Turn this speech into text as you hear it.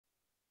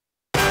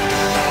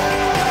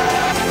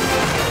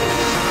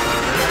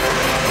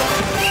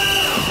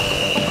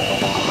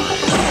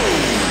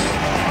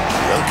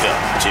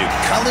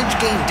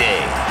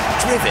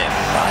driven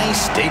by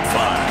State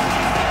Farm.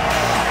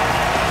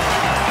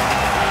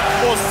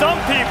 Well, some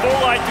people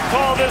like to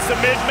call this a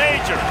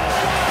mid-major.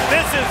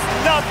 This is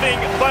nothing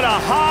but a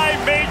high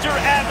major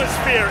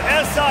atmosphere.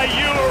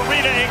 SIU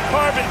Arena in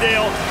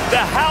Carbondale,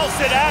 the house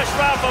that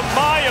Ashraf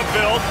Amaya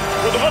built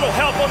with a little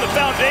help on the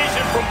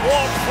foundation from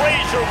Walt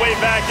Frazier way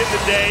back in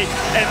the day,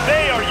 and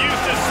they are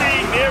used to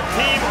seeing their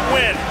team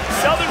win.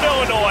 Southern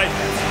Illinois,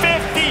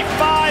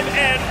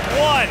 55-1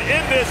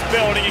 in this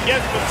building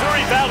against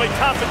Missouri Valley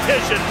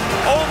competition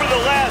over the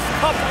last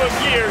couple of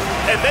years,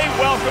 and they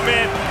welcome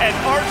in an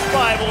arch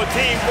rival, a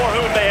team for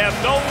whom they have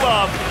no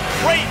love.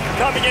 Creighton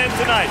coming in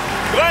tonight.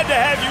 Glad to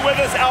have you with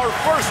us. Our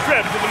first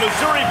trip to the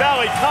Missouri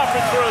Valley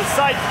Conference for a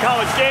site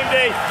College Game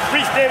Day.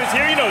 Reese Davis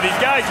here. You know these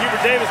guys. Hubert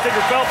Davis,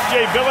 Digger Phelps,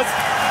 Jay Billis.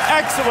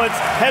 Excellence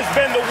has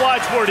been the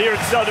watchword here in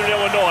Southern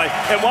Illinois.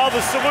 And while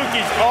the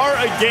Salukis are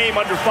a game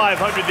under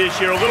 500 this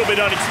year, a little bit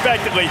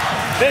unexpectedly,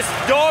 this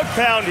dog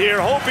pound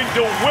here hoping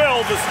to will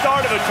the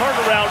start of a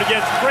turnaround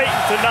against Creighton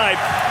tonight.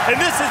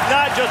 And this is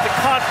not just a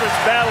conference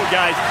battle,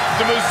 guys.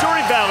 The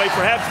Missouri Valley,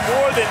 perhaps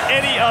more than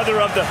any other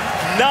of the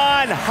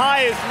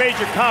non-highest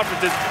major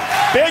conferences,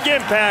 big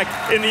impact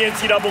in the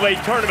NCAA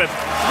tournament.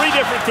 3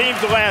 different teams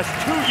the last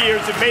 2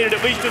 years have made it at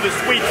least to the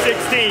Sweet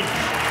 16.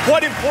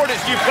 What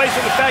importance do you place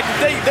on the fact that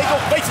they go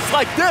places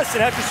like this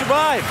and have to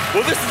survive?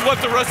 Well, this is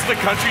what the rest of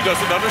the country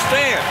doesn't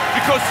understand.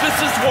 Because this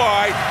is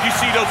why you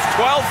see those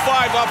 12-5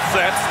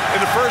 upsets in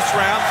the first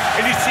round,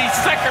 and you see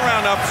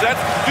second-round upsets,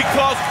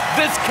 because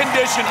this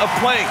condition of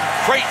playing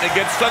Creighton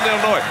against Southern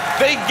Illinois.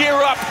 They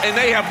gear up, and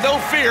they have no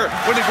fear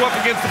when they go up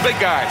against the big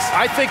guys.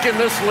 I think in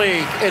this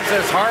league, it's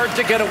as hard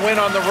to get a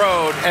win on the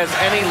road as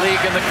any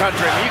league in the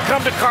country. When you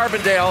come to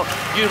Carbondale,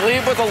 you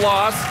leave with a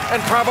loss and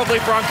probably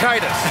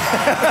bronchitis.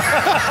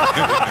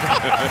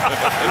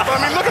 I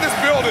mean, look at this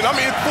building. I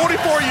mean, it's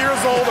 44 years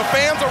old. The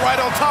fans are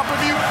right on top of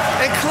you.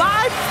 And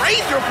Clyde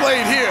Frazier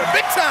played here,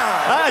 big time.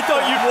 I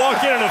thought you'd walk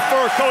in a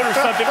fur coat or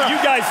something. But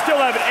you guys still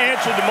haven't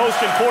answered the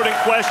most important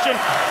question.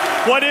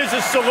 What is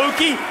a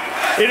Saluki?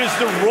 It is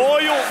the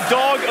royal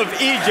dog of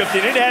Egypt,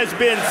 and it has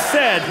been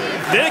said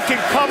that it can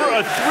cover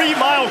a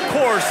 3-mile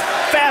course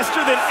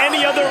faster than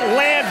any other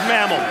land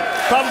mammal.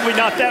 Probably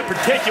not that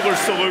particular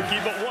Saluki,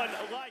 but one.